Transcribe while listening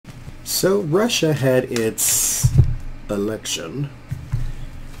So Russia had its election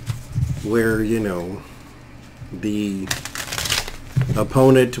where, you know, the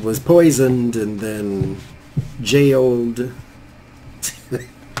opponent was poisoned and then jailed.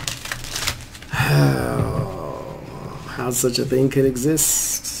 How such a thing could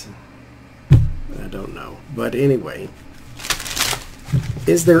exist, I don't know. But anyway,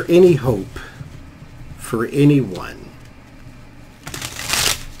 is there any hope for anyone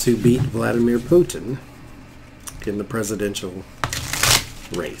to beat Vladimir Putin in the presidential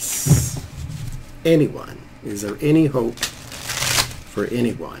race? Anyone? Is there any hope for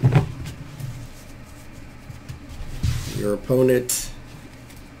anyone? Your opponent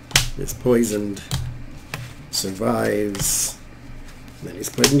is poisoned, survives, and then he's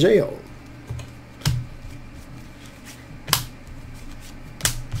put in jail.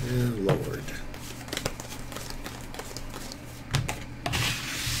 Oh, Lord.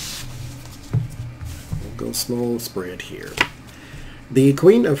 We'll go small spread here. The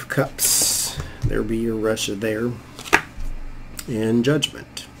Queen of Cups. There be your Russia there. And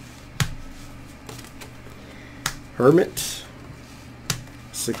Judgment. Hermit.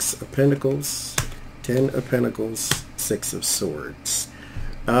 6 of Pentacles. 10 of Pentacles. 6 of Swords.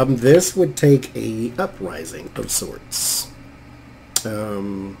 This would take a uprising of sorts.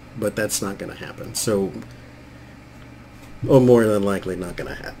 But that's not going to happen. So, or more than likely not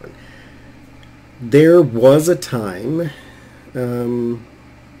going to happen. There was a time, no,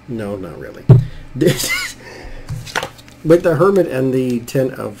 not really. With the Hermit and the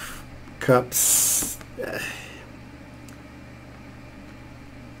 10 of Cups,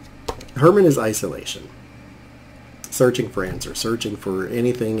 Hermit is isolation. Searching for answers, searching for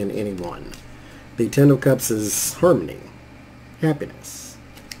anything and anyone. The 10 of Cups is harmony. Happiness.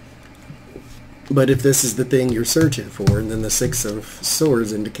 But if this is the thing you're searching for, and then the 6 of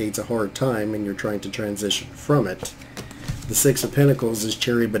Swords indicates a hard time and you're trying to transition from it, the 6 of Pentacles is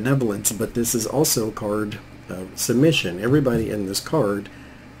cherry benevolence, but this is also a card of submission. Everybody in this card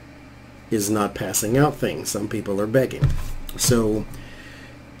is not passing out things. Some people are begging. So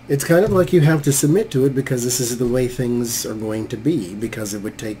it's kind of like you have to submit to it because this is the way things are going to be, because it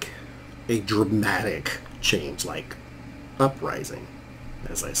would take a dramatic change, like uprising,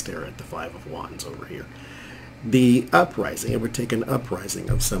 as I stare at the 5 of Wands over here. The uprising, it would take an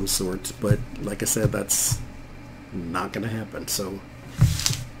uprising of some sort, but like I said, that's not going to happen. So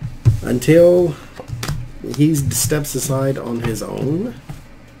until he steps aside on his own,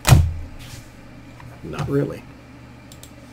 not really.